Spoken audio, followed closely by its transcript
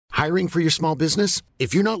Hiring for your small business?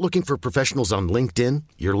 If you're not looking for professionals on LinkedIn,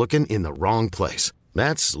 you're looking in the wrong place.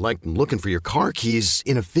 That's like looking for your car keys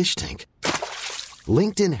in a fish tank.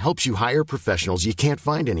 LinkedIn helps you hire professionals you can't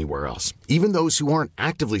find anywhere else, even those who aren't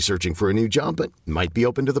actively searching for a new job but might be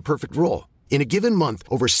open to the perfect role. In a given month,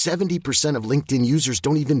 over 70% of LinkedIn users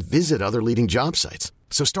don't even visit other leading job sites.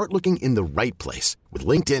 So start looking in the right place. With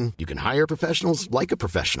LinkedIn, you can hire professionals like a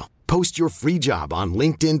professional. Post your free job on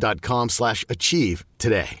linkedin.com/achieve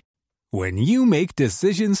today. When you make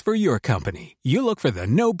decisions for your company, you look for the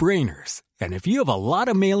no-brainers. And if you have a lot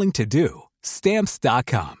of mailing to do,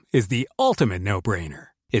 Stamps.com is the ultimate no-brainer.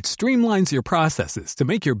 It streamlines your processes to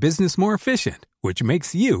make your business more efficient, which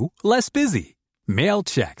makes you less busy. Mail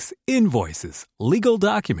checks, invoices, legal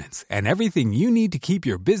documents, and everything you need to keep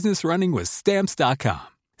your business running with Stamps.com.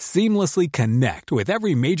 Seamlessly connect with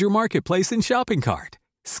every major marketplace and shopping cart.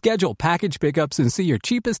 Schedule package pickups and see your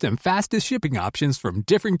cheapest and fastest shipping options from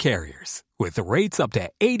different carriers, with rates up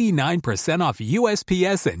to 89% off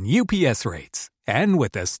USPS and UPS rates. And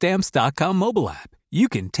with the Stamps.com mobile app, you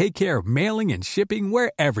can take care of mailing and shipping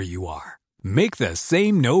wherever you are. Make the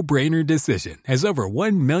same no-brainer decision as over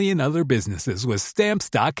 1 million other businesses with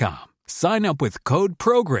Stamps.com. Sign up with code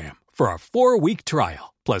PROGRAM for a 4-week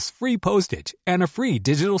trial, plus free postage and a free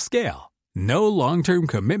digital scale. No long-term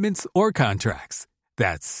commitments or contracts.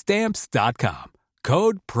 That's Stamps.com.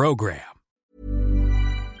 Code PROGRAM.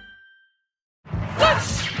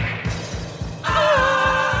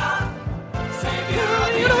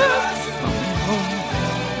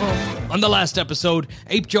 On the last episode,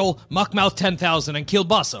 Ape Joel, Muckmouth 10,000, and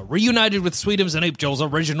Kielbasa reunited with Sweetums and Ape Joel's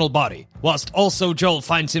original body, whilst also Joel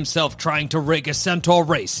finds himself trying to rig a centaur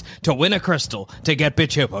race to win a crystal to get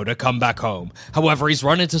Bitch Hippo to come back home. However, he's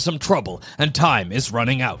run into some trouble, and time is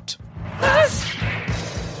running out.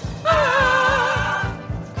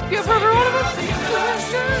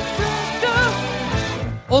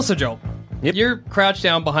 Also, Joel, you're crouched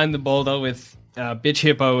down behind the boulder with Bitch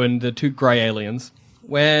Hippo and the 2 grey aliens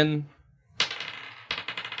when...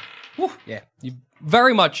 you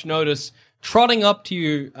very much notice trotting up to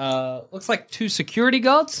you, looks like 2 security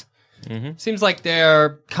guards. Mm-hmm. Seems like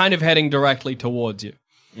they're kind of heading directly towards you.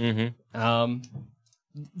 Mm-hmm.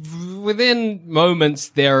 Within moments,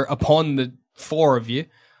 they're upon the 4 of you.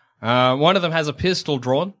 One of them has a pistol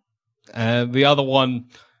drawn. The other one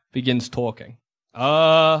begins talking.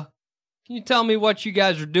 Can you tell me what you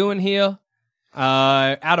guys are doing here?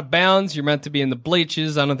 Out of bounds. You're meant to be in the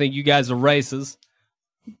bleachers. I don't think you guys are racers.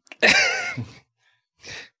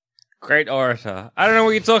 Great orator. I don't know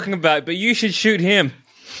what you're talking about, but you should shoot him.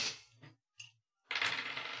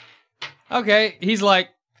 Okay, he's like,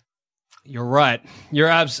 you're right.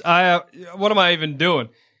 What am I even doing?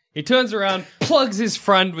 He turns around, plugs his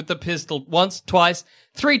friend with the pistol once, twice,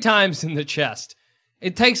 3 times in the chest.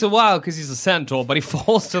 It takes a while because he's a centaur, but he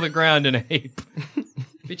falls to the ground in a heap.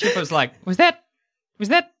 Bitch Hippo's like, was that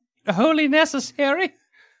wholly necessary?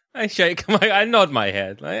 I shake. I nod my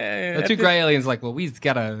head. The 2 grey aliens like, well, we've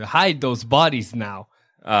got to hide those bodies now.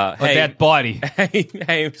 Hey, that body.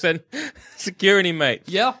 Hey, security mate.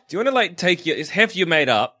 Yeah. Do you want to heft your mate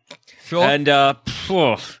up? Sure. And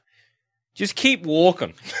just keep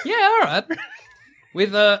walking. Yeah, all right.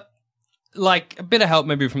 With a bit of help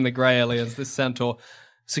maybe from the grey aliens, this centaur,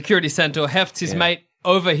 security centaur hefts his mate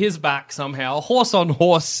over his back somehow, a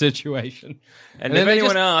horse-on-horse situation. And if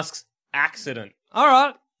anyone asks, accident. All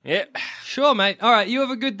right. Yep. Sure, mate. All right, you have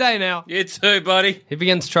a good day now. You too, buddy. He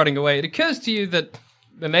begins trotting away. It occurs to you that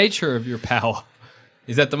the nature of your power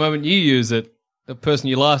is that the moment you use it, the person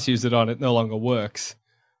you last used it on, it no longer works.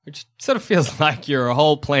 Which sort of feels like your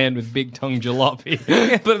whole plan with Big Tongue Jalopy.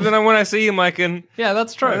 Yeah, but then when I see him, I can... Yeah,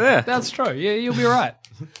 that's true. Yeah. That's true. Yeah, you'll be right.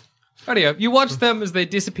 Rightio. You watch them as they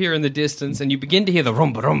disappear in the distance, and you begin to hear the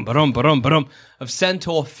rum-ba-rum-ba-rum-ba-rum-ba-rum of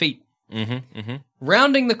centaur feet. Mm-hmm, mm-hmm.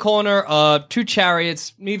 Rounding the corner are 2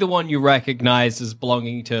 chariots, neither one you recognize as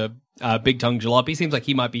belonging to Big Tongue Jalopy. Seems like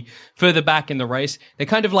he might be further back in the race. They're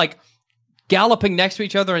kind of like galloping next to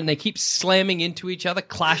each other, and they keep slamming into each other,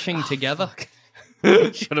 clashing together.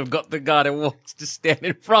 Should have got the guy that walks to stand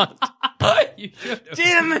in front. You should have.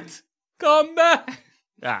 Damn it! Come back!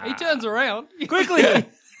 He turns around. Quickly!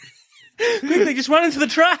 Quickly, just run into the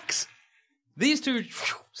tracks! These 2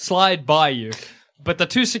 slide by you, but the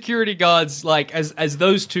 2 security guards, like, as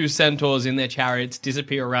those 2 centaurs in their chariots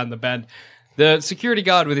disappear around the bend, the security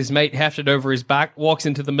guard with his mate hefted over his back walks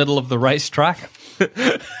into the middle of the racetrack.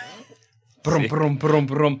 Brum, brum, brum,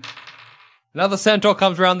 brum. Another centaur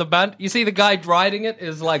comes around the bend. You see the guy riding it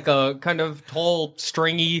is like a kind of tall,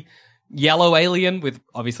 stringy, yellow alien with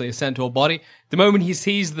obviously a centaur body. The moment he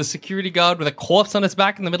sees the security guard with a corpse on his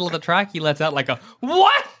back in the middle of the track, he lets out like a,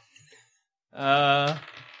 what? Oh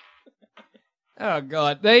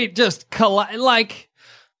god, they just like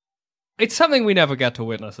it's something we never get to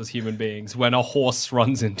witness as human beings when a horse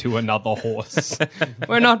runs into another horse.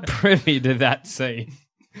 We're not privy to that scene.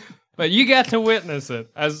 But you get to witness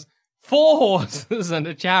it as 4 horses and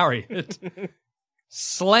a chariot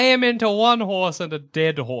slam into one horse and a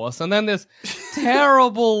dead horse, and then this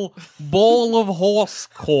terrible ball of horse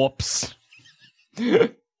corpse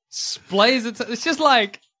splays it's just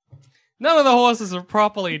like none of the horses are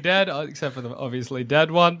properly dead, except for the obviously dead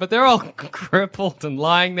one, but they're all crippled and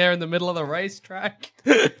lying there in the middle of the racetrack.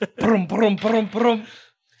 Brum, brum, brum, brum.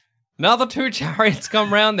 Another 2 chariots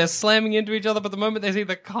come round, they're slamming into each other, but the moment they see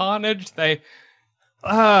the carnage, they...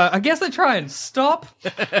 I guess they try and stop,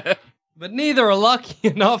 but neither are lucky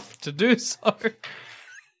enough to do so.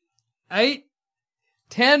 8,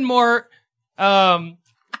 10 more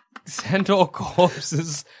centaur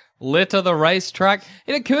corpses litter the racetrack.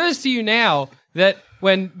 It occurs to you now that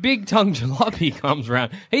when Big Tongue Jalopy comes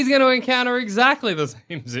around, he's going to encounter exactly the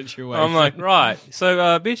same situation. I'm like, right. So,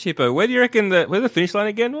 Bitch Hippo, where do you reckon where the finish line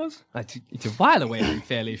again was? It's a while away, I'm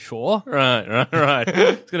fairly sure. Right.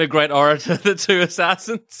 It's got a great orator, the 2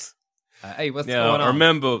 assassins. Hey, what's Now, going on?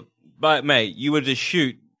 remember, but mate, you would just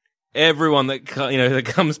shoot everyone that that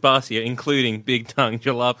comes past you, including Big Tongue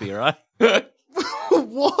Jalopy, right?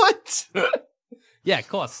 What? Yeah, of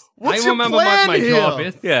course. What's I your remember plan what my here? job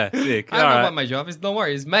is. Yeah, sick. I All don't know right. what my job is. Don't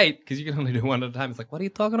worry, his mate, because you can only do one at a time. It's like, what are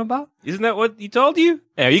you talking about? Isn't that what he told you?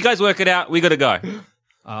 Yeah, you guys work it out. We got to go.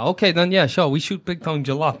 Okay, then yeah, sure. We shoot Big Tongue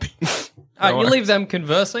Jalopy. All right, you leave them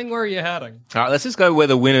conversing. Where are you heading? All right, let's just go where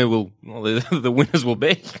the winner the winners will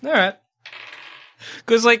be. All right.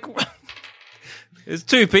 Because, there's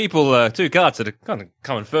 2 people, 2 cards that are kind of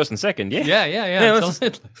coming first and second, yeah? Yeah.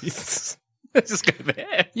 let's just go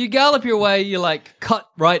there. You gallop your way, you cut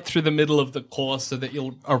right through the middle of the course so that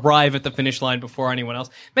you'll arrive at the finish line before anyone else.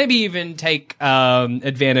 Maybe even take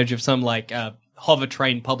advantage of some hover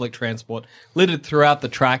train public transport littered throughout the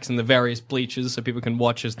tracks and the various bleachers so people can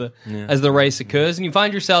watch as the race occurs. And you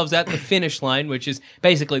find yourselves at the finish line, which is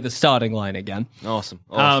basically the starting line again. Awesome.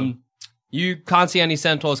 You can't see any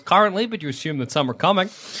centaurs currently, but you assume that some are coming.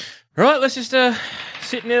 Right, let's just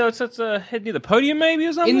sit near, let's head near the podium maybe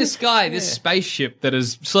or something? In the sky, this spaceship that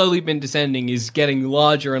has slowly been descending is getting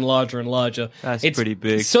larger and larger and larger. It's pretty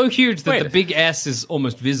big. So huge that Wait. the big S is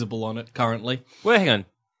almost visible on it currently. Well, hang on.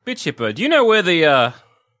 Bitch Hippo, do you know where the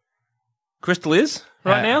crystal is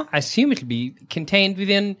right now? I assume it'll be contained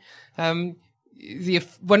within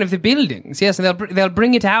one of the buildings. Yes, and they'll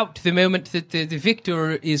bring it out the moment that the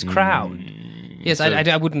victor is crowned. Yes,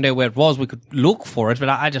 I wouldn't know where it was. We could look for it, but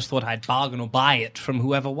I just thought I'd bargain or buy it from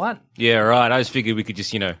whoever won. Yeah, right. I just figured we could just,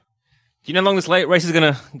 Do you know how long this race is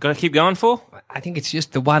gonna keep going for? I think it's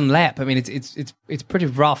just the one lap. I mean, it's pretty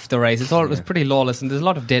rough, the race. It's pretty lawless, and there's a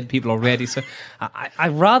lot of dead people already. So I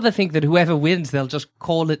rather think that whoever wins, they'll just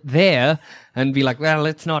call it there and be like, well,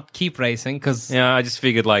 let's not keep racing because. Yeah, I just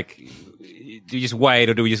figured do you just wait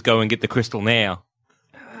or do we just go and get the crystal now?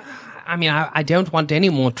 I mean, I don't want any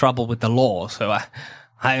more trouble with the law, so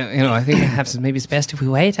I think perhaps maybe it's best if we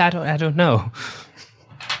wait. I don't know.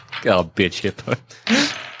 Oh, bitch Hippo.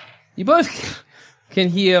 You both can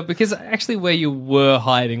hear, because actually where you were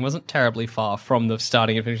hiding wasn't terribly far from the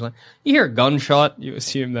starting and finish line. You hear a gunshot. You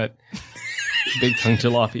assume that Big Tongue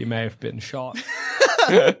Jalopy may have been shot.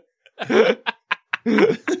 That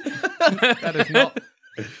is not.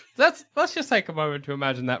 Let's just take a moment to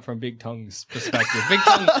imagine that from Big Tongue's perspective.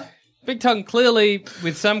 Big Tongue clearly,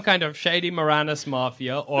 with some kind of shady Moranis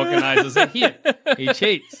mafia, organizes a hit. He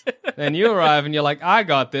cheats. Then you arrive and you're like, I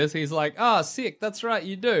got this. He's like, sick. That's right,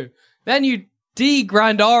 you do. Then you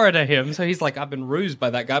de-Grandora him. So he's like, I've been rused by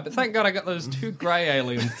that guy, but thank God I got those 2 grey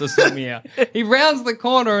aliens to sort me out. He rounds the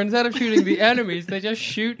corner, and instead of shooting the enemies, they just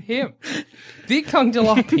shoot him. Big Tongue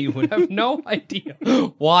Jalopy would have no idea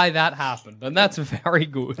why that happened, and that's very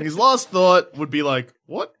good. His last thought would be like,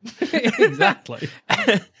 what? Exactly.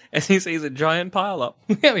 As he sees a giant pile up.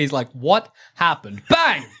 Yeah, he's like, what happened?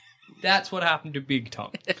 Bang! That's what happened to Big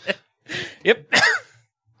Tongue. Yep.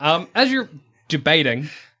 As you're debating,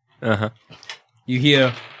 you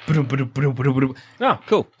hear... Oh,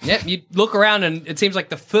 cool. Yeah, you look around and it seems like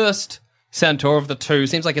the first centaur of the 2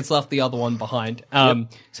 seems like it's left the other one behind.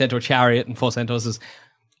 Centaur Chariot and 4 centaurs is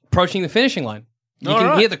approaching the finishing line. You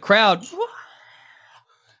can hear the crowd.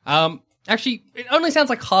 Actually, it only sounds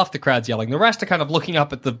like half the crowd's yelling. The rest are kind of looking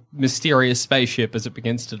up at the mysterious spaceship as it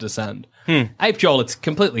begins to descend. Ape Joel, it's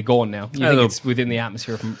completely gone now. You think it's within the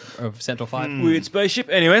atmosphere of Centaur 5. Weird spaceship.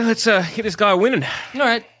 Anyway, let's get this guy winning. All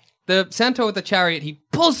right. The centaur with the chariot, he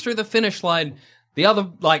pulls through the finish line, The other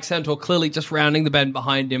like centaur clearly just rounding the bend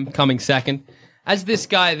behind him, coming second. As this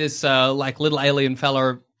guy, this like little alien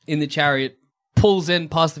fella in the chariot pulls in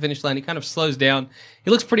past the finish line, he kind of slows down. He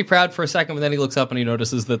looks pretty proud for a second, but then he looks up and he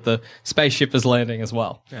notices that the spaceship is landing as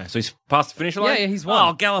well. Yeah, so he's past the finish line? Yeah, he's won.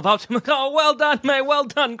 Oh, gallop up to him. Oh, well done, mate. Well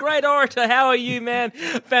done. Great orator. How are you, man?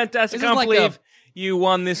 Fantastic. This I is can't like believe you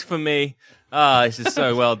won this for me. Ah, this is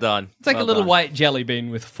so well done. It's like Well a little done. white jelly bean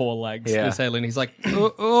with 4 legs. Yeah. This alien. He's like,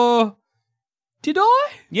 did I?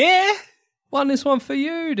 Yeah. Won this one for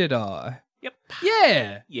you, did I? Yep.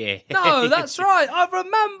 Yeah. Yeah. No, that's right. I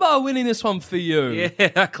remember winning this one for you. Yeah,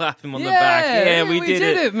 I clapped him on the back. Yeah, we did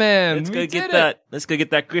it, man. Let's We go did get it. that. Let's go get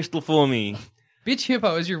that crystal for me. Bitch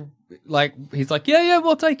Hippo, as you're like, he's like, yeah,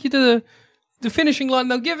 we'll take you to the finishing line.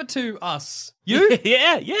 They'll give it to us. You?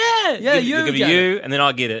 Yeah. Yeah, Give- you Give it get you, and then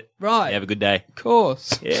I'll get it. Right. Yeah, have a good day. Of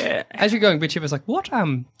course. Yeah. As you're going, Bitch Hippo's like, what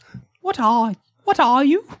are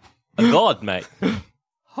you? A god, mate.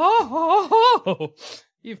 Ho.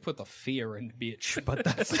 You've put the fear in, bitch, but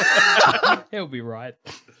that's he'll be right.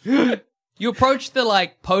 You approach the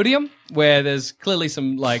like podium where there's clearly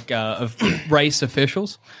some like of race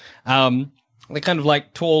officials. They're kind of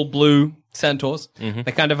like tall blue centaurs.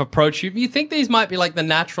 They kind of approach you. You think these might be like the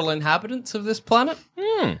natural inhabitants of this planet?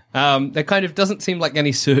 There kind of doesn't seem like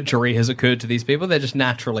any surgery has occurred to these people. They're just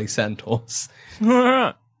naturally centaurs.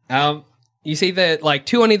 You see the like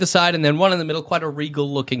 2 on either side and then one in the middle, quite a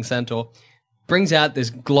regal looking centaur. Brings out this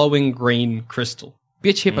glowing green crystal.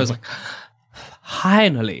 Bitch Hippo's like,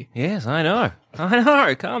 finally. Yes, I know.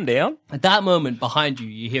 Calm down. At that moment, behind you,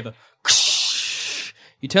 you hear the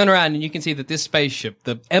you turn around and you can see that this spaceship,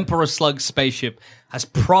 the Emperor Slug spaceship, has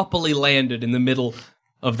properly landed in the middle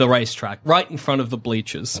of the racetrack, right in front of the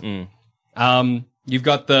bleachers. You've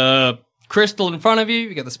got the crystal in front of you,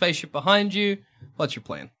 you've got the spaceship behind you. What's your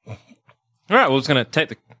plan? All right, we're just going to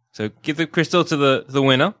take give the crystal to the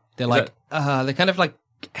winner. They're Is like, that- they kind of like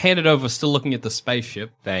hand it over, still looking at the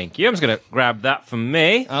spaceship. Thank you. I'm just going to grab that for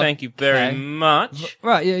me. Thank you very Okay. much.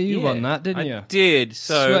 Right, yeah, you won that, didn't I you? did.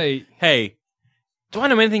 So, Sweet. hey, do I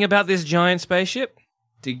know anything about this giant spaceship?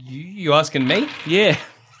 Did you asking me? Yeah.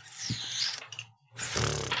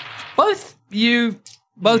 Both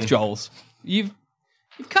Joels, you've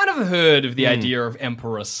kind of heard of the idea of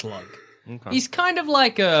Emperor Slug. Okay. He's kind of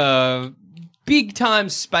like a big time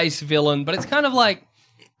space villain, but it's kind of like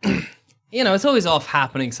it's always off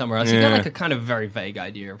happening somewhere else. You got like a kind of very vague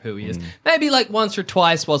idea of who he is. Maybe like once or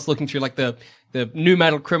twice whilst looking through like the New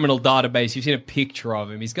Metal Criminal database, you've seen a picture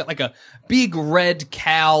of him. He's got like a big red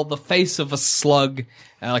cowl, the face of a slug,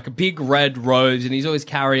 like a big red rose, and he's always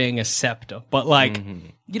carrying a scepter. But like,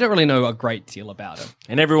 you don't really know a great deal about him.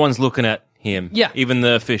 And everyone's looking at him. Yeah. Even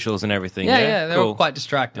the officials and everything. Yeah, they're all Cool. quite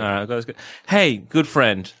distracted. All right, that's good. Hey, good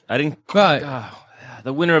friend. I didn't. Right.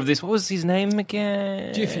 The winner of this, what was his name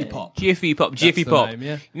again? Jiffy Pop. Jiffy Pop. Jiffy the Pop. name,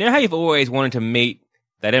 yeah. You know how you've always wanted to meet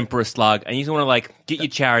that Emperor Slug, and you just want to like get your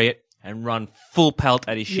chariot and run full pelt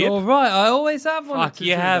at his ship? You're right. I always have wanted Fuck, to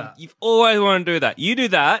you do have. that. You've always wanted to do that. You do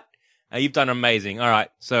that, and you've done amazing. All right,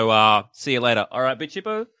 so see you later. All right, Bitch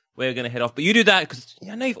Hippo, we're gonna head off. But you do that because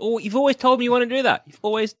I know you've always told me you want to do that. You've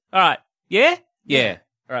always. All right, yeah.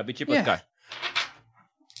 All right, Bitch Hippo, let's Yeah. go.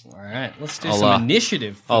 All right, let's do I'll, some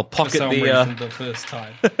initiative. I'll for pocket some the, reason the first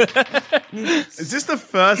time. Is this the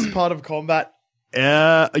first part of combat?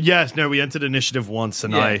 Yes, no, we entered initiative once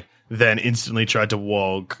and Yeah. I then instantly tried to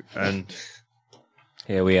wog and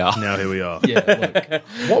Here we are. now here we are. Yeah, look,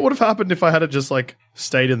 What would have happened if I had just like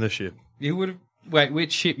stayed in the ship? you would have. Wait,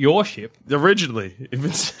 which ship? Your ship? Originally, if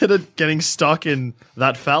instead of getting stuck in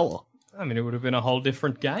that fella. I mean, it would have been a whole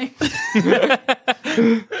different game.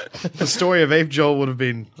 The story of Ape Joel would have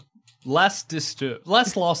been Less disturbed,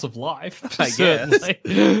 less loss of life. I guess.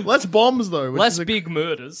 certainly. less bombs though. Which Less is a- big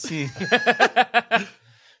murders.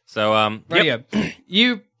 So Right, yep. yeah.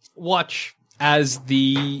 You watch as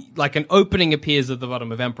an opening appears at the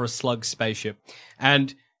bottom of Emperor Slug's spaceship,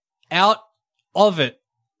 and out of it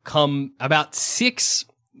come about 6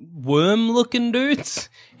 worm-looking dudes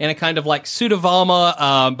in a kind of like suit of armor,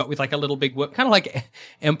 but with like a little big worm, kind of like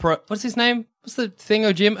Emperor. What's his name? What's the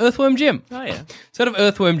thingo Jim? Earthworm Jim. Oh yeah. Sort of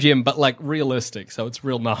Earthworm Jim, but like realistic, so it's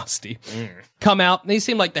real nasty. Come out, and these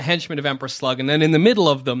seem like the henchmen of Emperor Slug, and then in the middle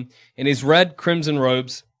of them, in his red crimson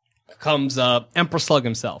robes, comes Emperor Slug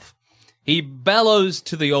himself. He bellows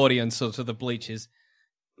to the audience, or to the bleachers,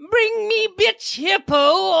 "Bring me Bitch Hippo,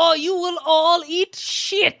 or you will all eat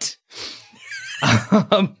shit."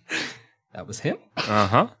 That was him. Uh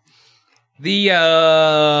huh.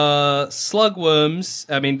 The slug worms,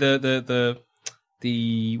 I mean the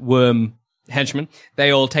worm henchmen,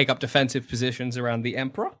 they all take up defensive positions around the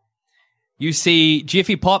Emperor. You see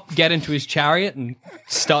Jiffy Pop get into his chariot and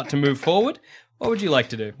start to move forward. What would you like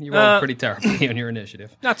to do? You rolled pretty terribly on your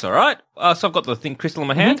initiative. That's all right. So I've got the thing crystal in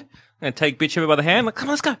my hand. I'm going to take Bitch Hippo by the hand. Like, come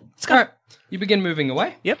on, let's go. Let's go. All right. You begin moving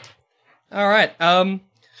away. Yep. All right.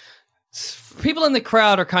 People in the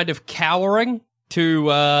crowd are kind of cowering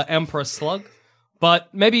to Emperor Slug,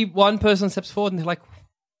 but maybe one person steps forward and they're like,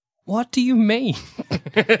 "What do you mean?"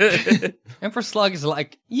 Emperor Slug is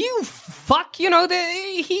like, "You fuck,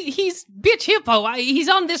 he's Bitch Hippo. He's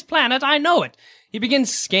on this planet. I know it." He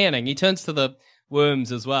begins scanning. He turns to the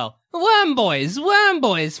worms as well. Worm boys,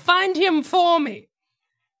 find him for me.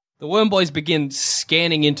 The worm boys begin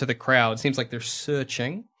scanning into the crowd. Seems like they're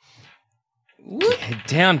searching. Head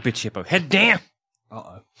down, Bitch Hippo. Head down.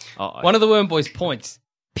 Uh-oh. One of the worm boys points.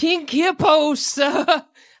 Pink Hippo, sir.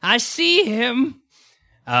 I see him.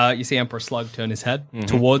 You see Emperor Slug turn his head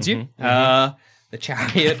towards you. The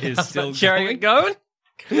chariot is still going.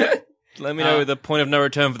 Let me know the point of no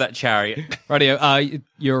return for that chariot. Rightio.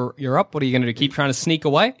 You're up. What are you going to do? Keep trying to sneak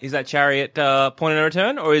away? Is that chariot point of no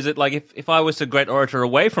return? Or is it like if I was a great orator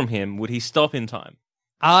away from him, would he stop in time?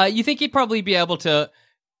 You think he'd probably be able to...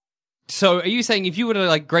 So are you saying if you were to,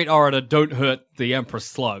 like, great orator, don't hurt the Emperor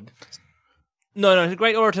Slug? No, the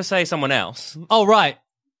great orator say someone else. Oh, right.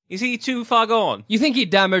 Is he too far gone? You think he'd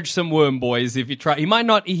damage some worm boys if you try. He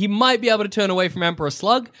might be able to turn away from Emperor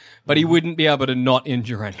Slug, but he wouldn't be able to not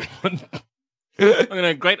injure anyone. I'm going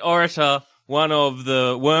to great orator one of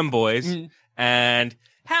the worm boys and...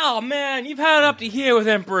 How, man, you've had it up to here with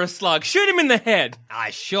Emperor Slug. Shoot him in the head. I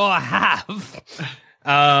sure have.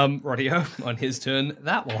 Rightio, on his turn,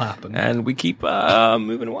 that will happen. And we keep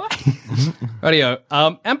moving away.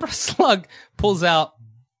 Rightio, Emperor Slug pulls out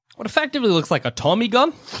what effectively looks like a Tommy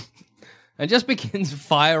gun and just begins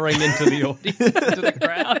firing into the audience, into the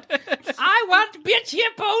crowd. I want Bitch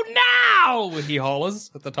Hippo now! He hollers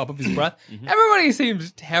at the top of his breath. Everybody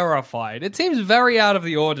seems terrified. It seems very out of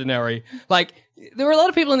the ordinary. Like, there were a lot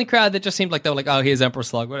of people in the crowd that just seemed like they were like, oh, here's Emperor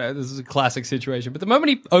Slug. Whatever. This is a classic situation. But the moment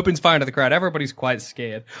he opens fire into the crowd, everybody's quite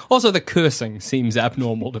scared. Also, the cursing seems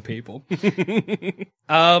abnormal to people.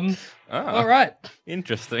 All right.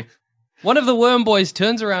 Interesting. One of the worm boys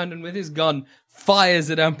turns around and with his gun fires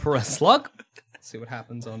at Emperor Slug. Let's see what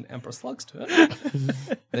happens on Emperor Slug's turn.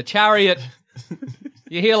 The chariot,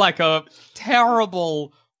 you hear like a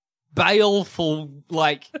terrible, baleful,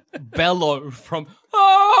 like, bellow from,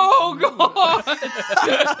 oh, God!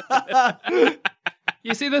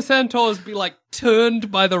 You see the centaurs be, like,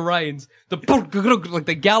 turned by the reins. Like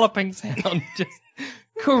the galloping sound just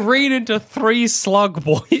careen into 3 slug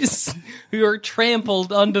boys who are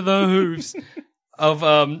trampled under the hooves of,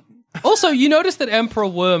 Also, you notice that Emperor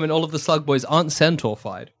Worm and all of the slug boys aren't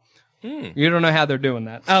centaurified. You don't know how they're doing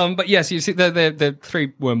that. But yes, you see the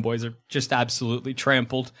 3 worm boys are just absolutely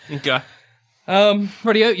trampled. Okay.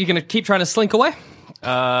 Rightio, you're going to keep trying to slink away?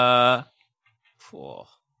 No,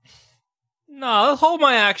 I'll hold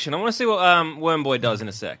my action. I want to see what Worm Boy does in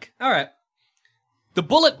a sec. All right. The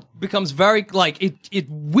bullet becomes very, like, it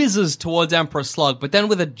whizzes towards Emperor Slug, but then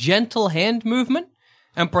with a gentle hand movement,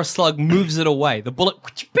 Emperor Slug moves it away. The bullet,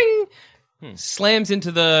 ping, slams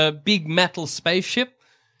into the big metal spaceship,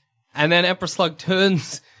 and then Emperor Slug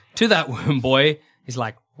turns to that worm boy. He's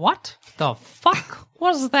like, what the fuck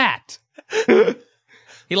was that?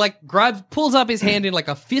 He, like, pulls up his hand in, like,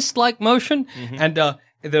 a fist-like motion, and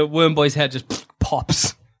the worm boy's head just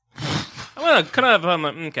pops. I'm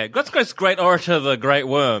okay, let's go great orator the Great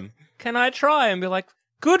Worm. Can I try and be like,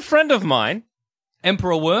 good friend of mine?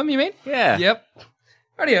 Emperor Worm, you mean? Yeah. Yep.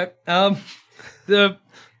 Rightio. I'm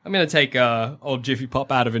going to take old Jiffy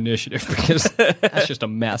Pop out of initiative because that's just a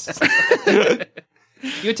mess.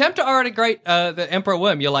 You attempt to orate the Emperor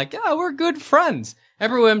Worm. You're like, oh, we're good friends.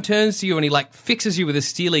 Emperor Worm turns to you and he, like, fixes you with a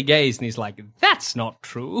steely gaze and he's like, that's not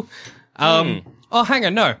true. Oh, hang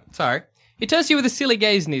on. No, sorry. He turns to you with a silly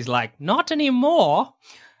gaze and he's like, not anymore.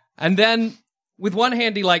 And then with one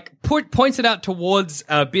hand, he like points it out towards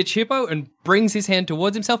Bitch Hippo and brings his hand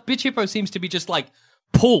towards himself. Bitch Hippo seems to be just like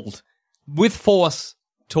pulled with force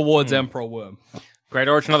towards Emperor Worm. Great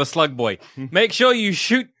Orator, another slug boy. Make sure you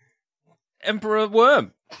shoot Emperor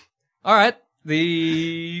Worm. All right.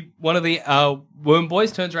 One of the worm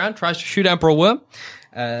boys turns around, tries to shoot Emperor Worm.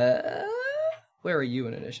 Where are you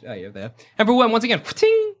in initiative? Oh, you're there. Emperor Worm, once again,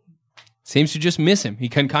 ting, seems to just miss him. He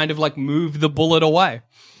can kind of like move the bullet away.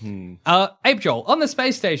 Ape Joel, on the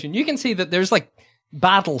space station, you can see that there's like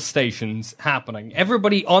battle stations happening.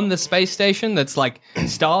 Everybody on the space station that's like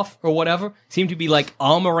staff or whatever seem to be like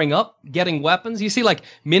armoring up, getting weapons. You see like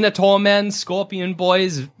Minotaur men, Scorpion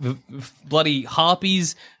boys, bloody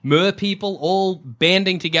harpies, mer people all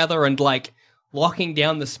banding together and like locking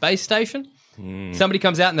down the space station. Somebody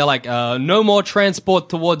comes out and they're like, no more transport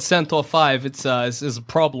towards Centaur 5. There's a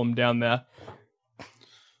problem down there.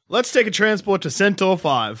 Let's take a transport to Centaur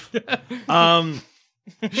 5.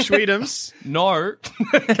 Schwedums. No.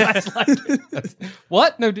 Guys like,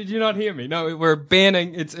 what? No, did you not hear me? No, we're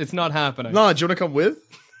banning. It's not happening. No, do you want to come with?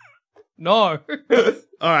 No.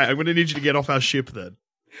 All right, I'm going to need you to get off our ship then.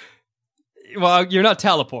 Well, you're not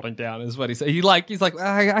teleporting down, is what he said. He's like,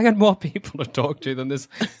 I got more people to talk to than this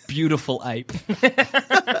beautiful ape.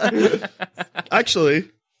 Actually,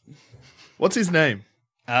 what's his name?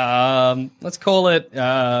 Let's call it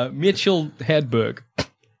Mitchell Hedberg.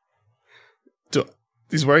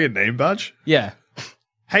 He's wearing a name badge? Yeah.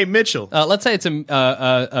 Hey, Mitchell. Let's say it's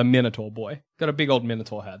a Minotaur boy. Got a big old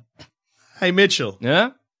Minotaur head. Hey, Mitchell. Yeah?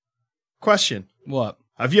 Question. What?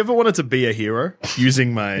 Have you ever wanted to be a hero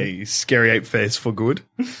using my scary ape face for good?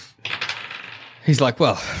 He's like,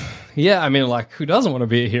 well, yeah, I mean, like, who doesn't want to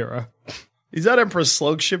be a hero? Is that Emperor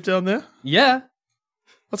Slug ship down there? Yeah.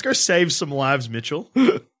 Let's go save some lives, Mitchell.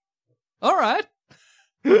 All right.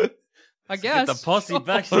 I guess. Get the posse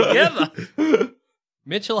back together.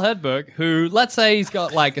 Mitchell Hedberg, who, let's say he's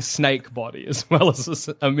got like a snake body as well as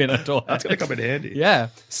a Minotaur. That's going to come in handy. Yeah.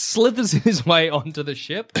 Slithers his way onto the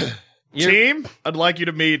ship. Team, I'd like you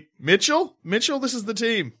to meet Mitchell. Mitchell, this is the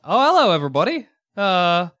team. Oh, hello, everybody.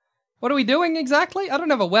 What are we doing exactly? I don't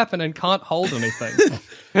have a weapon and can't hold anything.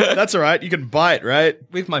 That's all right. You can bite, right?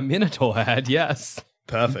 With my Minotaur head, yes.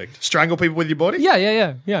 Perfect. Strangle people with your body? Yeah.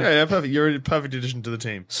 Yeah, perfect. You're a perfect addition to the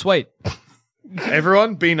team. Sweet.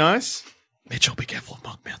 Everyone, be nice. Mitchell, be careful of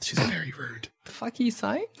Muckmouth. She's very rude. The fuck are you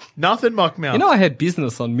saying? Nothing, Muckmouth. You know I had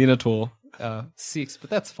business on Minotaur 6, but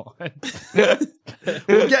that's fine.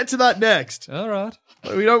 We'll get to that next. All right.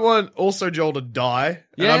 We don't want also Joel to die.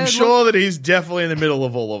 And Yeah, I'm sure that he's definitely in the middle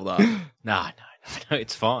of all of that. No,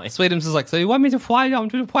 it's fine. Sweetums is like, so you want me to fly down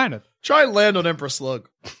to the planet? Try and land on Emperor Slug.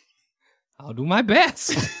 I'll do my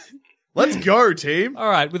best. Let's go, team. All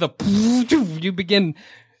right, with a you begin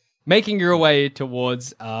making your way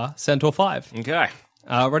towards Centaur 5. Okay.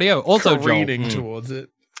 Radio. Also, Careening Joel. towards it.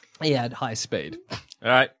 Yeah, at high speed. All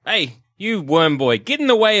right. Hey, you worm boy, get in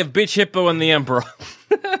the way of Bitch Hippo and the Emperor.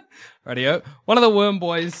 Radio. One of the worm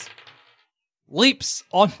boys leaps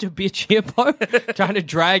onto Bitch Hippo, trying to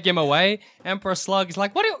drag him away. Emperor Slug is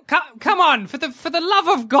like, "What? Come on, for the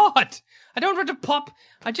love of God! I don't want to pop.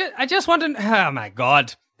 I just want to. Oh my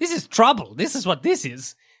God, this is trouble. This is what this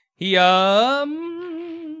is." He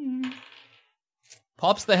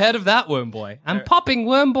pops the head of that worm boy. I'm popping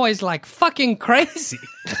worm boys like fucking crazy.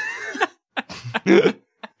 All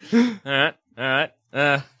right.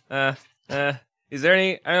 Is there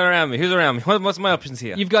anyone around me? Who's around me? What's my options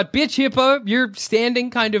here? You've got Bitch Hippo. You're standing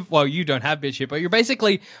kind of... Well, you don't have Bitch Hippo. You're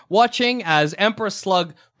basically watching as Emperor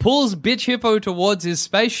Slug pulls Bitch Hippo towards his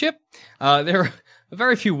spaceship. There are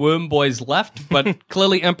very few worm boys left, but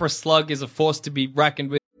clearly Emperor Slug is a force to be reckoned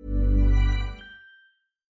with.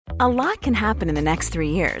 A lot can happen in the next 3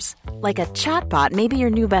 years. Like a chatbot may be your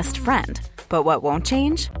new best friend. But what won't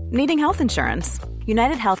change? Needing health insurance.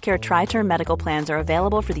 United Healthcare Tri-Term Medical Plans are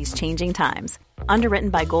available for these changing times.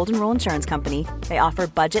 Underwritten by Golden Rule Insurance Company, they offer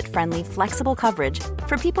budget-friendly, flexible coverage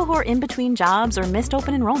for people who are in between jobs or missed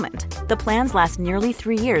open enrollment. The plans last nearly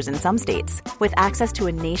 3 years in some states, with access to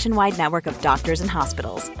a nationwide network of doctors and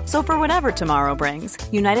hospitals. So for whatever tomorrow brings,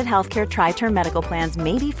 United Healthcare Tri-Term Medical Plans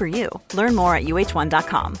may be for you. Learn more at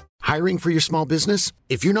uh1.com. Hiring for your small business?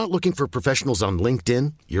 If you're not looking for professionals on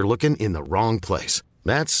LinkedIn, you're looking in the wrong place.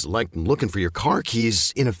 That's like looking for your car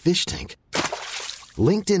keys in a fish tank.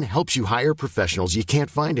 LinkedIn helps you hire professionals you can't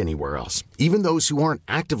find anywhere else, even those who aren't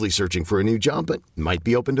actively searching for a new job but might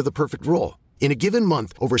be open to the perfect role. In a given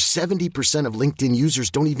month, over 70% of LinkedIn users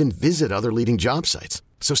don't even visit other leading job sites.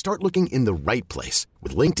 So start looking in the right place.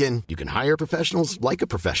 With LinkedIn, you can hire professionals like a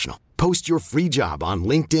professional. Post your free job on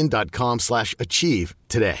linkedin.com/achieve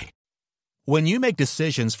today. When you make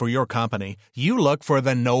decisions for your company, you look for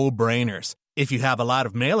the no-brainers. If you have a lot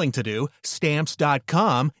of mailing to do,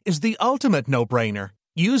 Stamps.com is the ultimate no-brainer.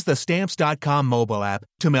 Use the Stamps.com mobile app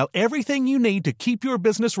to mail everything you need to keep your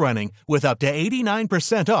business running with up to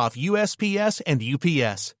 89% off USPS and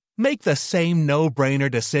UPS. Make the same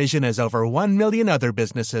no-brainer decision as over 1 million other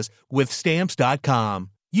businesses with Stamps.com.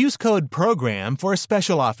 Use code PROGRAM for a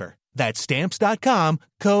special offer. That's Stamps.com,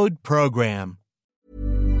 code PROGRAM.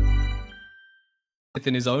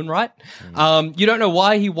 Within his own right. You don't know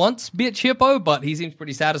why he wants Bitch Hippo, but he seems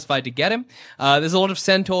pretty satisfied to get him. There's a lot of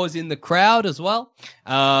centaurs in the crowd as well.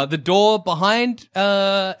 The door behind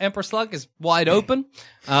Emperor Slug is wide open.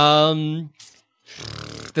 There's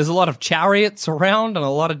a lot of chariots around and a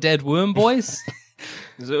lot of dead worm boys.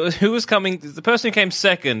 So who was coming? The person who came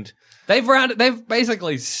second. They've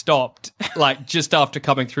basically stopped, like, just after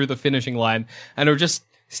coming through the finishing line, and are just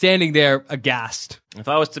standing there aghast. If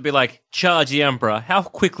I was to be like, charge the Emperor, how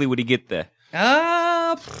quickly would he get there?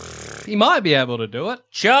 He might be able to do it.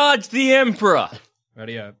 Charge the Emperor!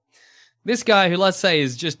 Radio. This guy, who let's say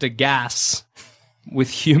is just a gas with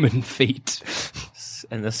human feet.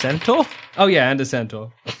 And the centaur? Oh yeah, and a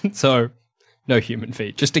centaur. So, no human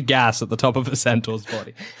feet, just a gas at the top of a centaur's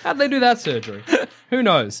body. How'd they do that surgery? Who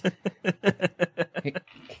knows?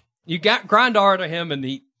 You grind R to him, and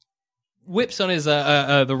he whips on his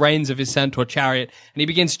the reins of his centaur chariot, and he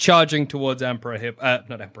begins charging towards Emperor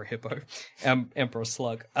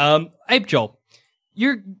Slug. Ape Joel,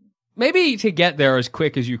 you're maybe to get there as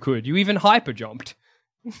quick as you could. You even hyper jumped.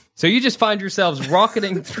 So you just find yourselves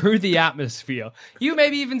rocketing through the atmosphere. You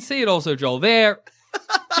maybe even see it also, Joel. There,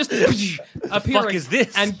 just appearing fuck is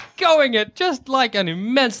this? and going at just like an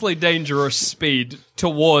immensely dangerous speed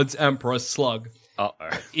towards Emperor Slug. Uh-oh.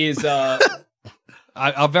 Is a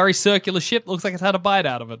very circular ship. Looks like it's had a bite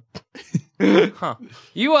out of it. Huh.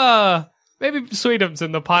 You maybe Sweetums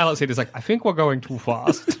in the pilot seat is like, I think we're going too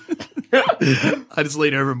fast. I just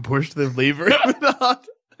lean over and push the lever.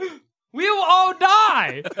 We will all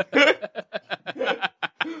die.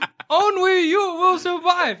 Only you will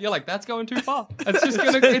survive. You're like, that's going too far. That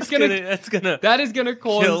is gonna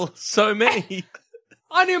cause Kill so many.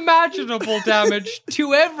 unimaginable damage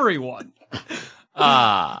to everyone.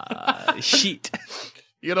 Shit.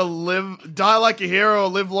 You gotta die like a hero or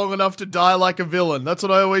live long enough to die like a villain. That's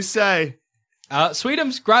what I always say.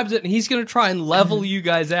 Sweetums grabs it and he's gonna try and level you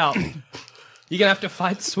guys out. You're gonna have to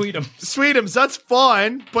fight Sweetums. Sweetums, that's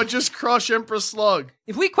fine, but just crush Emperor Slug.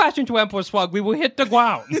 If we crash into Emperor Slug, we will hit the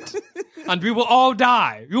ground. And we will all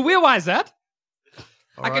die. You realize that?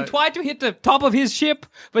 I can try to hit the top of his ship,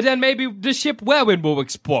 but then maybe the ship Whirlwind will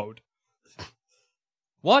explode.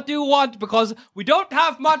 What do you want? Because we don't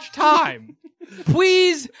have much time.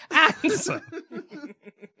 Please answer.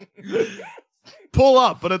 Pull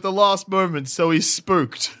up, but at the last moment, so he's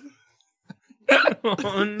spooked.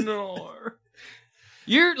 Oh no.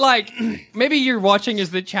 You're like, maybe you're watching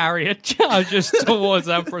as the chariot charges towards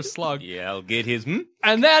Emperor Slug. Yeah, I'll get his.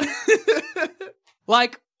 And then,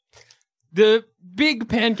 like, the big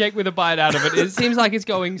pancake with a bite out of it, it seems like it's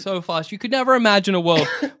going so fast. You could never imagine a world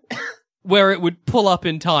where it would pull up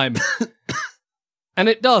in time. And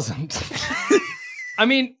it doesn't. I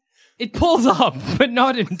mean, it pulls up, but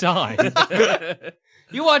not in time.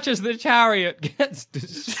 You watch as the chariot gets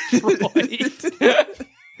destroyed.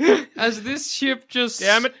 As this ship just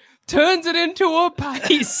turns it into a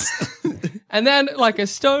pace. And then, like a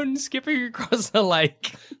stone skipping across the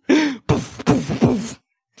lake, poof, poof, poof,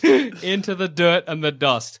 into the dirt and the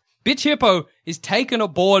dust. Bitch Hippo is taken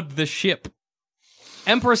aboard the ship.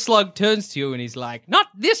 Emperor Slug turns to you and he's like, not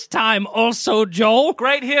this time also, Joel.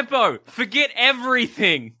 Great Hippo, forget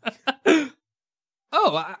everything.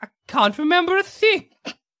 Oh, I can't remember a thing.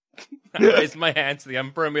 I raise my hand to the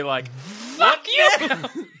Emperor and be like, Fuck you!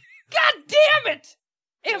 God damn it!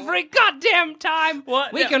 Every goddamn time!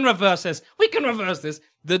 What? We can reverse this. We can reverse this.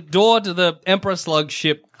 The door to the Emperor Slug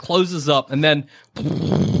ship closes up and then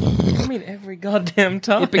I mean, every goddamn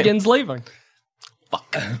time. it begins leaving.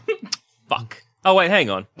 Fuck. Oh, wait, hang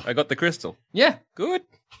on. I got the crystal. Yeah. Good.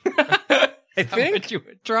 I think. You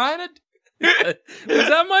were trying it? Was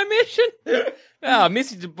that my mission? Ah,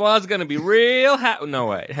 Missy DuBois going to be real happy. No,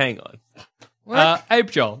 wait, hang on. Ape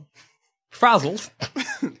Joel. Frazzled.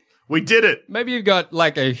 We did it. Maybe you've got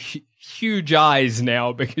like a huge eyes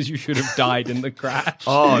now because you should have died in the crash.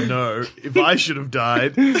 Oh, no. If I should have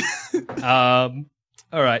died. All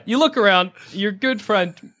right. You look around. Your good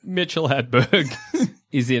friend Mitchell Hedberg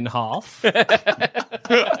is in half.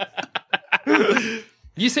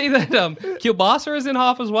 You see that Kielbasa is in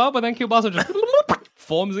half as well, but then Kielbasa just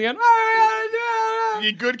forms again.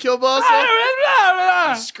 You good,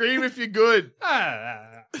 Kielbasa? Scream if you're good.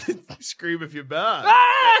 Scream if you're bad.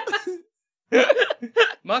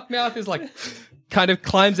 Muckmouth is like, kind of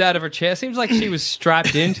climbs out of her chair. Seems like she was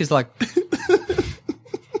strapped in. She's like,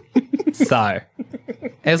 so,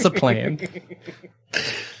 as a plan,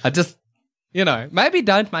 I just, maybe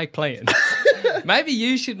don't make plans. Maybe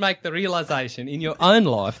you should make the realization in your own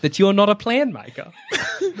life that you're not a plan maker.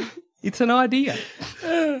 It's an idea.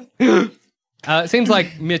 It seems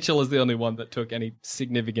like Mitchell is the only one that took any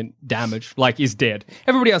significant damage, like is dead.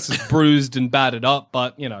 Everybody else is bruised and battered up,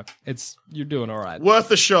 but, you're doing all right. Worth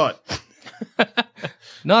a shot.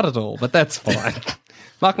 Not at all, but that's fine.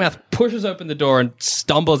 Muckmouth pushes open the door and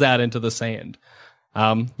stumbles out into the sand.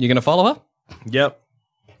 You going to follow her? Yep.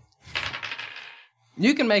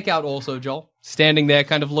 You can make out also Joel, standing there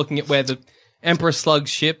kind of looking at where the Emperor Slug's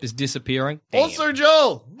ship is disappearing. Also,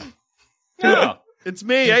 Joel. Oh. It's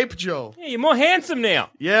me, Ape Joel. Yeah, you're more handsome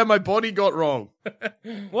now. Yeah, my body got wrong.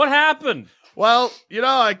 What happened? Well,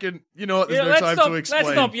 I can, what, there's no time to explain.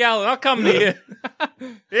 Let's stop yelling. I'll come here.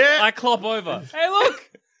 Yeah. I clop over. Hey,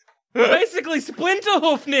 look. Basically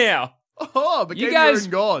Splinterhoof now. Oh, became You guys-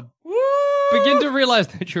 your own god. Begin to realize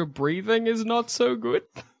that your breathing is not so good.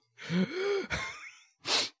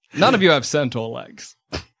 None of you have centaur legs.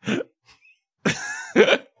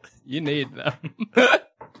 You need them.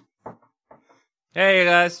 Hey,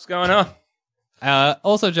 guys. What's going on?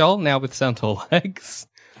 Also, Joel, now with centaur legs,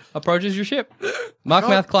 approaches your ship.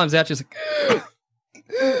 Markmouth climbs out, just like...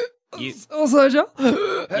 Also, Joel.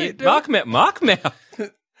 Markmouth.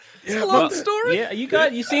 It's a long story. Yeah,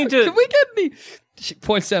 you seem to... Can we get any... She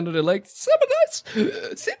points down to her legs. Some of those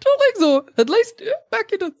centaur legs, or at least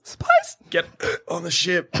back into space. Get on the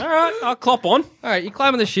ship. All right, I'll clop on. All right, you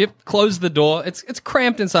climb on the ship, close the door. It's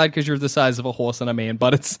cramped inside because you're the size of a horse and a man,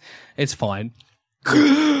 but it's fine.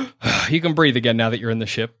 You can breathe again now that you're in the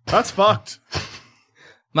ship. That's fucked.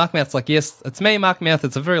 Markmouth's like, yes, it's me, Markmouth.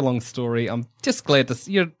 It's a very long story. I'm just glad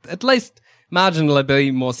you're at least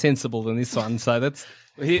marginally more sensible than this one. So that's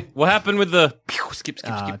What happened with the skip?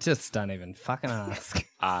 just don't even fucking ask. It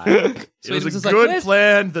was Sweetums a is like, good "Where's-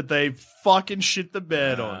 plan that they fucking shit the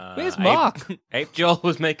bed on. Where's Mark? Ape Joel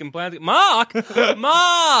was making plans. Mark!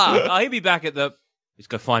 Oh, he'll be back at the... Let's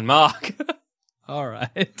go find Mark. All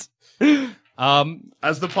right.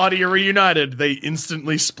 As the party are reunited, they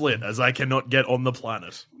instantly split as I cannot get on the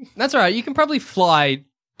planet. That's all right. You can probably fly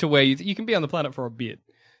to where you can be on the planet for a bit.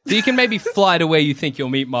 So you can maybe fly to where you think you'll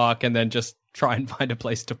meet Mark and then just try and find a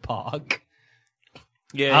place to park.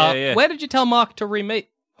 Yeah. Where did you tell Mark to re-meet?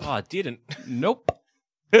 Oh, I didn't. Nope.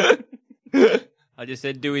 I just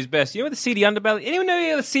said do his best. You know what the seedy underbelly... Anyone know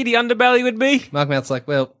where the seedy underbelly would be? Markmouth's like,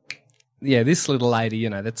 well, yeah, this little lady,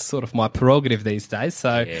 that's sort of my prerogative these days.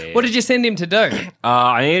 So what did you send him to do?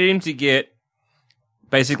 I needed him to get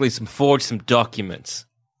basically forge some documents.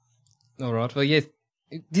 All right. Well, yes.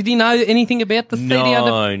 Did he know anything about the seedy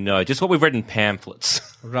under... No, just what we've read in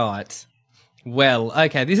pamphlets. Right. Well,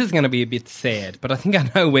 okay, this is going to be a bit sad, but I think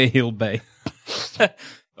I know where he'll be.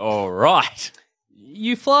 All right.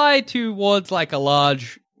 You fly towards like a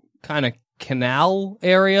large kind of canal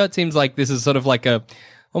area. It seems like this is sort of like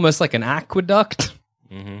almost like an aqueduct.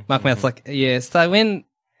 Markmouth's like, yeah, so when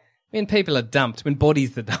people are dumped, when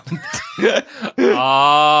bodies are dumped,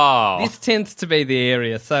 this tends to be the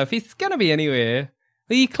area. So if he's going to be anywhere,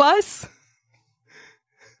 are you close?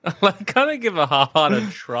 I kind of give a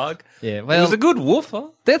half-hearted shrug. Yeah, It well, was a good woofer.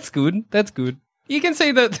 that's good. That's good. You can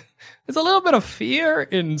see that there's a little bit of fear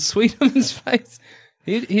in Sweetum's face.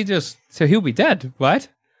 So he'll be dead, right?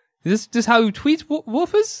 Is this how you tweet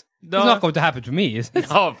woofers? No. It's not going to happen to me, is it?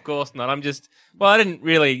 Oh, of course not. I didn't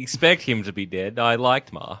really expect him to be dead. I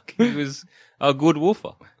liked Mark. He was a good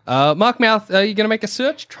woofer. Markmouth, are you going to make a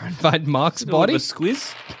search? Try and find Mark's body? A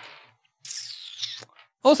squiz.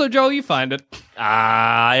 Also, Joel, you find it.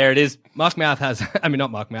 There it is. Not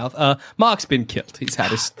Markmouth. Mark's been killed. He's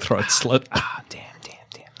had his throat slit. Damn.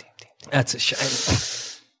 That's a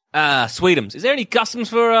shame. Sweetums. Is there any customs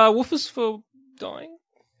for woofers for dying?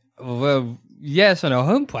 Well, yes, on our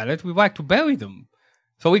home planet, we like to bury them.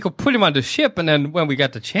 So we could put him on the ship, and then when we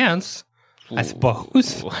get the chance, I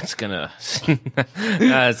suppose. That's gonna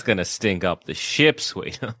stink up the ship,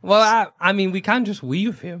 Sweetum. Well, I mean, we can't just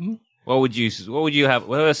weave him. What would you have?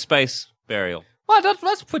 What a space burial. Well,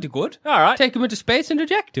 that's pretty good. All right. Take him into space and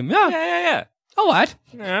eject him, yeah. Yeah. All right.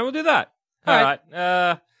 All right, we'll do that. All All right.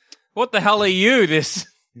 right. What the hell are you, this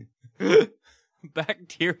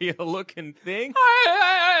bacteria-looking thing?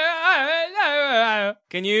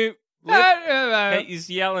 Can you... He's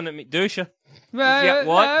yelling at me. Dusha. Yeah,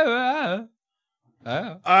 what?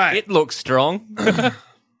 All right. It looks strong.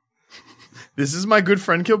 This is my good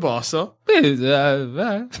friend Kilbasa.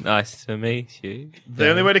 Nice to meet you. The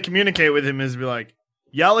only way to communicate with him is to be like,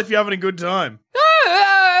 yell if you're having a good time.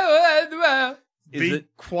 Be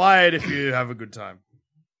quiet if you have a good time.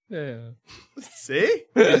 See?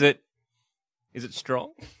 Is it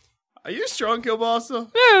strong? Are you strong,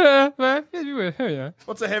 Kilbasa?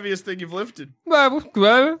 What's the heaviest thing you've lifted?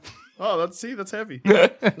 Oh, that's heavy.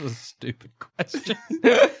 That's a stupid question.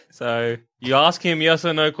 So you ask him yes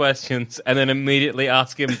or no questions, and then immediately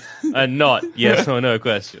ask him not yes or no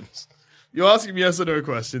questions. You ask him yes or no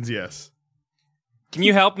questions, yes. Can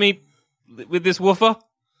you help me with this woofer?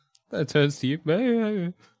 That turns to you.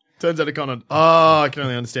 Turns out I can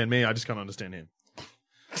only understand me. I just can't understand him.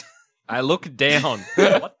 I look down.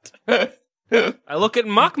 What? I look at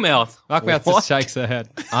Muckmouth. Muckmouth What? just shakes her head.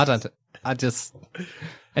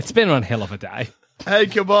 It's been one hell of a day. Hey,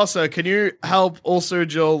 Kielbasa, can you help also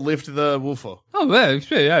Joel lift the woofer? Oh, yeah.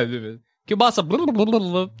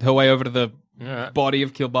 Kielbasa, her way over to the body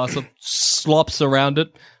of Kielbasa, slops around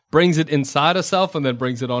it, brings it inside herself, and then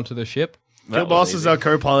brings it onto the ship. Kielbasa's our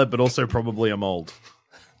co-pilot, but also probably a mold.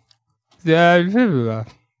 Yeah.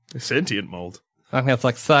 A sentient mold. Muckmouth's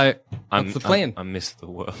like, so, what's the plan? I miss the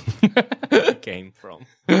world it came from.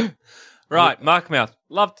 Right, Muckmouth.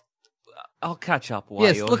 I'll catch up while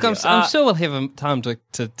Yes, you're look, here. I'm sure we'll have time to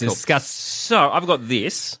discuss. So, I've got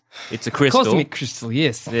this. It's a crystal. Cosmic crystal,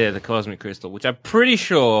 yes. Yeah, the cosmic crystal, which I'm pretty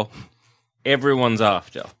sure everyone's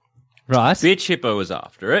after. Right. Bitch Hippo was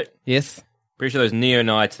after it. Yes. Pretty sure those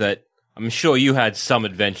Neonites that I'm sure you had some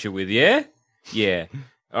adventure with, yeah? Yeah.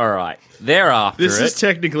 All right. They're after This it. is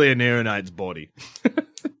technically a Neonite's body.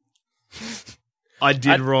 I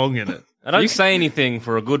did wrong in it. I don't say anything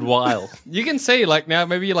for a good while. You can see, like, now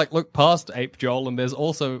maybe you, like, look past Ape Joel and there's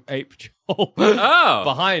also Ape Joel Oh.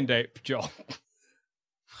 behind Ape Joel.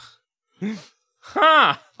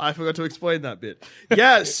 Huh. I forgot to explain that bit.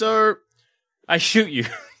 Yeah, so I shoot you.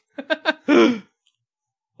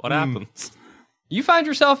 What happens? You find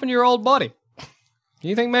yourself in your old body.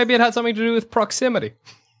 You think maybe it had something to do with proximity?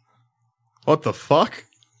 what the fuck?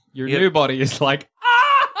 Your Yeah. new body is like,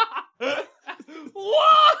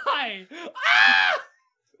 why?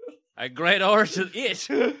 A great origin. It.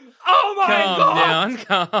 Oh my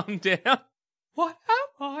god! Calm down. What am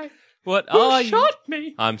I? What Who are you? shot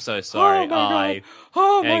me? I'm so sorry. Oh my god!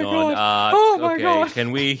 Oh Hang my on. god! Oh my okay. god!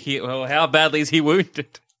 Can we hear? Well, how badly is he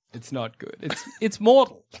wounded? It's not good. It's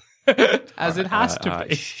mortal, as it has to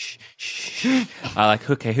be. Shh. I like.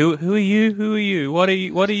 Okay. Who are you? Who are you? What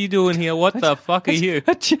are you doing here? What the fuck are you?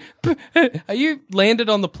 Are you landed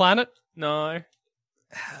on the planet? No.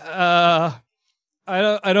 I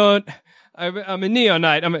don't. I'm a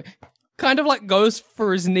neonite. I'm kind of like goes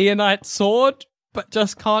for his neonite sword, but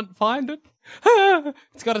just can't find it.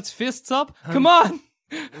 It's got its fists up. Come on.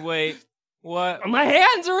 Wait. What? My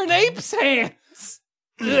hands are an ape's hands.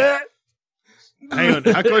 Hang on,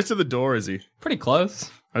 how close to the door is he? Pretty close.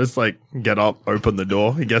 I just like get up, open the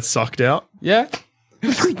door, he gets sucked out, Yeah.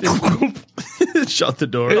 shut the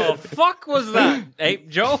door. The fuck was that, Ape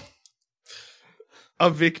Joel? A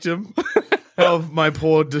victim of my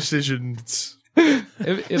poor decisions.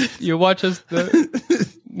 If you watch as the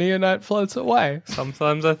neonite floats away.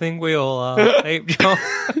 Sometimes I think we all are, Ape Joel.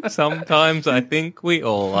 Sometimes I think we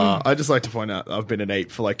all are. I just like to point out I've been an ape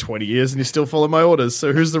for like 20 years and you still follow my orders,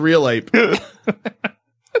 so who's the real ape?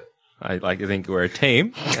 I like to think we're a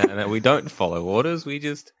team and that we don't follow orders. We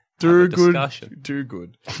just Too have a good. discussion. Too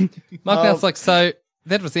good. Muckmouth's like, so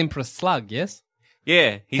that was Emperor Slug, yes?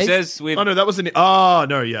 Yeah, he Hey- says with. Oh no, that was an. Oh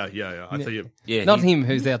no, yeah. I thought you. Yeah, Not he, him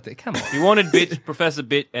who's out there. Come on. he wanted Bitch, Professor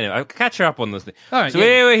Bitch. Anyway, I'll catch her up on this thing. All right, so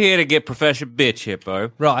yeah. we were here to get Professor Bitch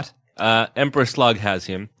Hippo. Right. Emperor Slug has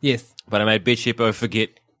him, Yes. but I made Bitch Hippo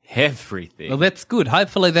forget everything. Well, that's good.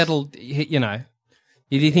 Hopefully that'll, you know.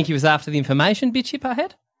 Do you think he was after the information bitch Hippo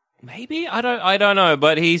had? Maybe I don't know,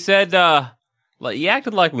 but he said like he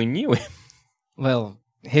acted like we knew him. Well,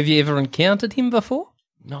 have you ever encountered him before?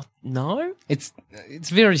 No. It's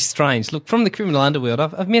very strange. Look, from the criminal underworld,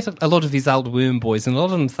 I've met a lot of his old worm boys, and a lot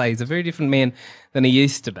of them say he's a very different man than he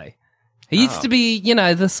used to be. He used to be, you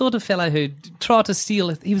know, the sort of fellow who tried to steal.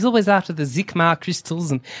 He was always after the Zikmar crystals,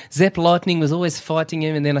 and Zep Lightning was always fighting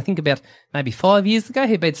him. And then I think about maybe 5 years ago,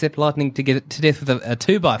 he beat Zep Lightning to get it to death with a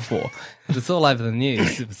 2x4. It was all over the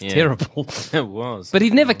news. It was terrible. It was. But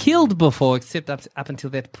he'd never killed before, except up until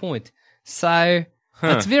that point. So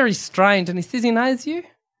it's very strange. And he says he knows you.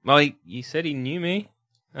 Well, he said he knew me.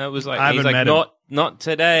 It was like I he's haven't like met him. not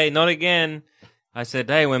today, not again. I said,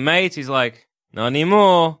 hey, we're mates. He's like, not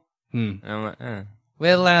anymore. And I'm like,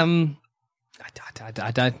 Well,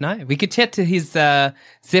 I don't know. We could chat to his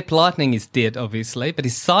Zep Lightning is dead, obviously, but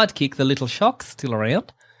his sidekick, the Little Shock's still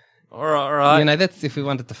around. all right. You know, that's if we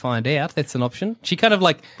wanted to find out. That's an option. She kind of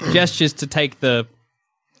like gestures to take the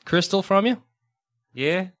crystal from you.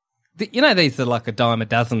 Yeah. You know, these are like a dime a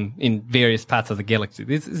dozen in various parts of the galaxy.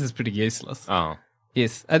 This is pretty useless. Oh.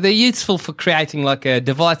 Yes. They're useful for creating like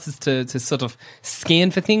devices to sort of scan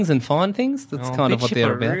for things and find things. That's kind of what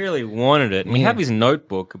they're about. I really wanted it. And we Yeah. have his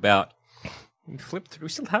notebook about. We flipped through. We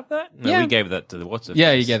still have that? No, Yeah. we gave that to the what's it?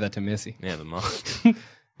 Yeah, you gave that to Messi. Never mind.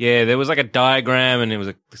 Yeah, there was like a diagram, and it was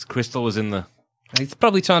this crystal was in the. He's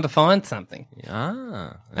probably trying to find something.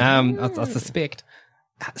 Ah. I suspect.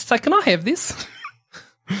 So can I have this?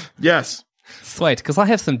 Yes. Sweet, because I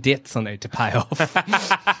have some debts I need to pay off.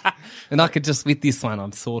 And I could just, with this one,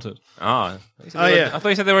 I'm sorted. Oh, yeah. I thought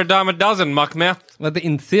you said there were a dime a dozen, muckmouth. Well,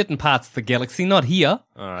 in certain parts of the galaxy, not here.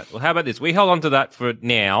 All right. Well, how about this? We hold on to that for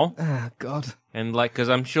now. Oh, God. And, because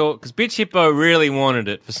I'm sure, because Bitch Hippo really wanted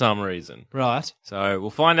it for some reason. Right. So we'll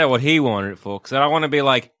find out what he wanted it for, because I don't want to be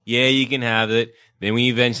like, yeah, you can have it. Then we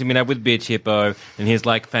eventually meet up with Bitch Hippo, and he's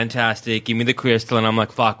like, fantastic, give me the crystal, and I'm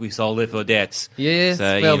like, fuck, we sold it for debts. Yes,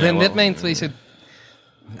 So, well, then that means we should...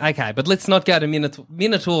 Okay, but let's not go to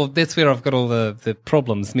Minotaur. That's where I've got all the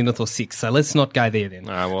problems, Minotaur 6, so let's not go there then.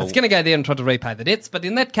 All right, well- it's going to go there and try to repay the debts, but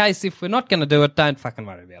in that case, if we're not going to do it, don't fucking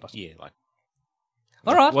worry about it. Yeah, like,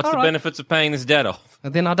 All right, what's all the right. benefits of paying this debt off?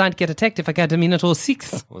 And then I don't get attacked if I go to Minotaur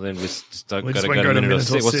 6. Well, then we just don't We got just to won't go to Minotaur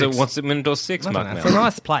 6. 6. What's the Minotaur 6, I don't know, it's a muckmouth?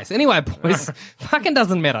 nice place. Anyway, boys, fucking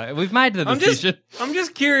doesn't matter. We've made the decision. I'm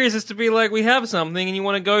just curious as to be like, we have something and you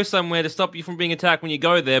want to go somewhere to stop you from being attacked when you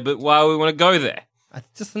go there, but why we want to go there? It's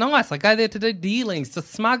just nice. I go there to do dealings, to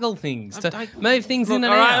smuggle things, to move things in and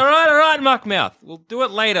all right, out. all right, muckmouth. We'll do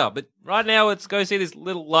it later, but right now let's go see this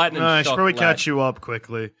little lightning No, I should shock probably lad. catch you up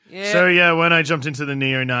quickly. Yeah. So, yeah, when I jumped into the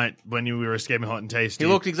Neo Knight when you were escaping Hot and Tasty. He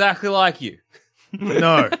looked exactly like you.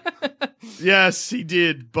 No. Yes, he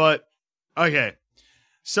did, but... Okay.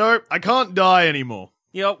 So, I can't die anymore.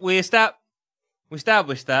 Yep, we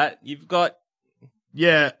established that. You've got...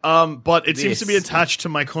 Yeah, but it seems to be This. attached to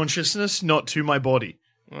my consciousness, not to my body,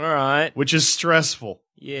 All right. which is stressful.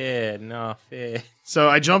 Yeah, no, fair. So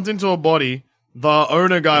I jumped into a body. The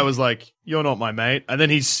owner guy was like, "You're not my mate," and then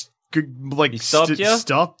he stopped you?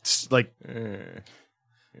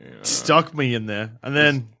 stuck me in there. And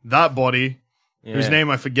then that body, whose Yeah. name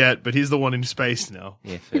I forget, but he's the one in space now.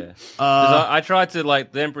 Yeah, fair. 'Cause I tried to,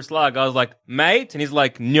 the Emperor Slug, I was like, mate? And he's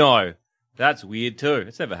like, no. That's weird, too.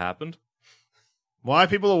 It's never happened. Why are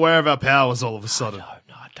people aware of our powers all of a sudden?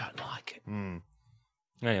 No, I don't like it.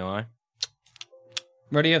 Anyway.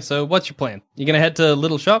 Radio, so what's your plan? You're going to head to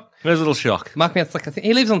Little Shock? There's a little shock. Muckmouth's like, I think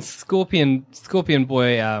he lives on Scorpion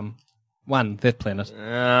Boy 1, that planet.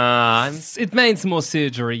 It means more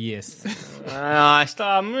surgery, yes.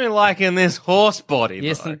 I'm really liking this horse body.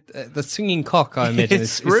 Yes, though. and the swinging cock, I imagine,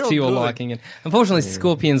 It's is real to your good. liking. And unfortunately,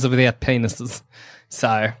 scorpions are without penises.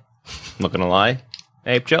 So, Not gonna lie.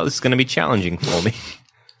 Ape Joe, this is gonna be challenging for me.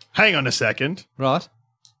 Hang on a second. right.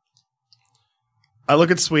 I look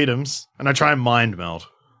at Sweetums and I try and mind meld.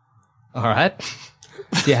 All right.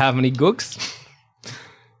 Do you have any gooks?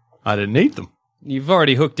 I didn't need them. You've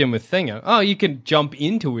already hooked him with Thinger. Oh, you can jump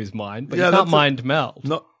into his mind, but Yeah, you can't that's a- mind meld.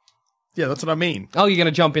 No. Yeah, that's what I mean. Oh, you're going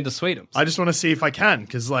to jump into Sweetums. I just want to see if I can,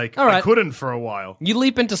 because, All I right. couldn't for a while. You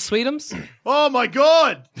leap into Sweetums. Oh, my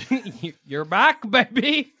God! You're back,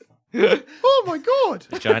 baby. Oh, my God!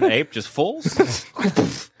 The giant ape just falls.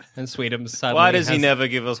 And Sweetums suddenly Why does he has- never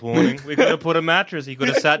give us warning? We could have put a mattress. He could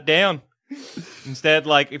have sat down. Instead,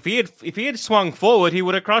 if he had swung forward, he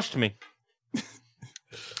would have crushed me.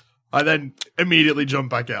 I then immediately jump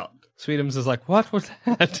back out. Sweetums is like, what was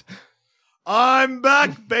that? I'm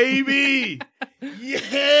back, baby! I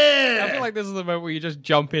Yeah! feel like this is the moment where you just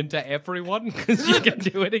jump into everyone because you can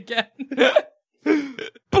do it again.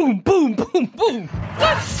 Boom, boom, boom, boom.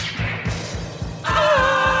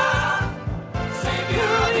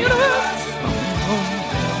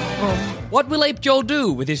 What will Ape Joel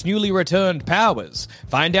do with his newly returned powers?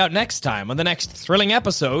 Find out next time on the next thrilling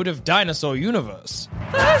episode of Dinosaur Universe.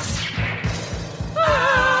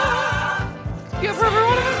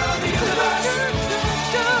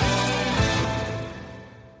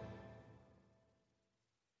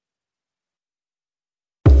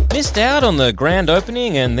 Missed out on the grand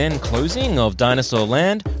opening and then closing of Dinosaur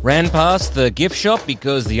Land? Ran past the gift shop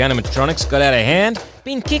because the animatronics got out of hand?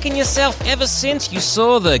 Been kicking yourself ever since you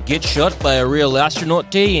saw the Get Shot by a Real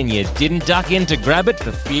Astronaut tee and you didn't duck in to grab it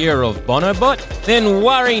for fear of Bonobot? Then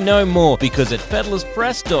worry no more, because at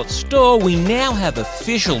peddlerspress.store we now have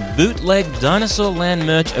official bootleg Dinosaur Land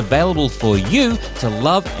merch available for you to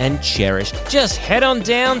love and cherish. Just head on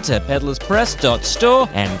down to peddlerspress.store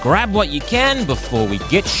and grab what you can before we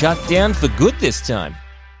get shut down for good this time.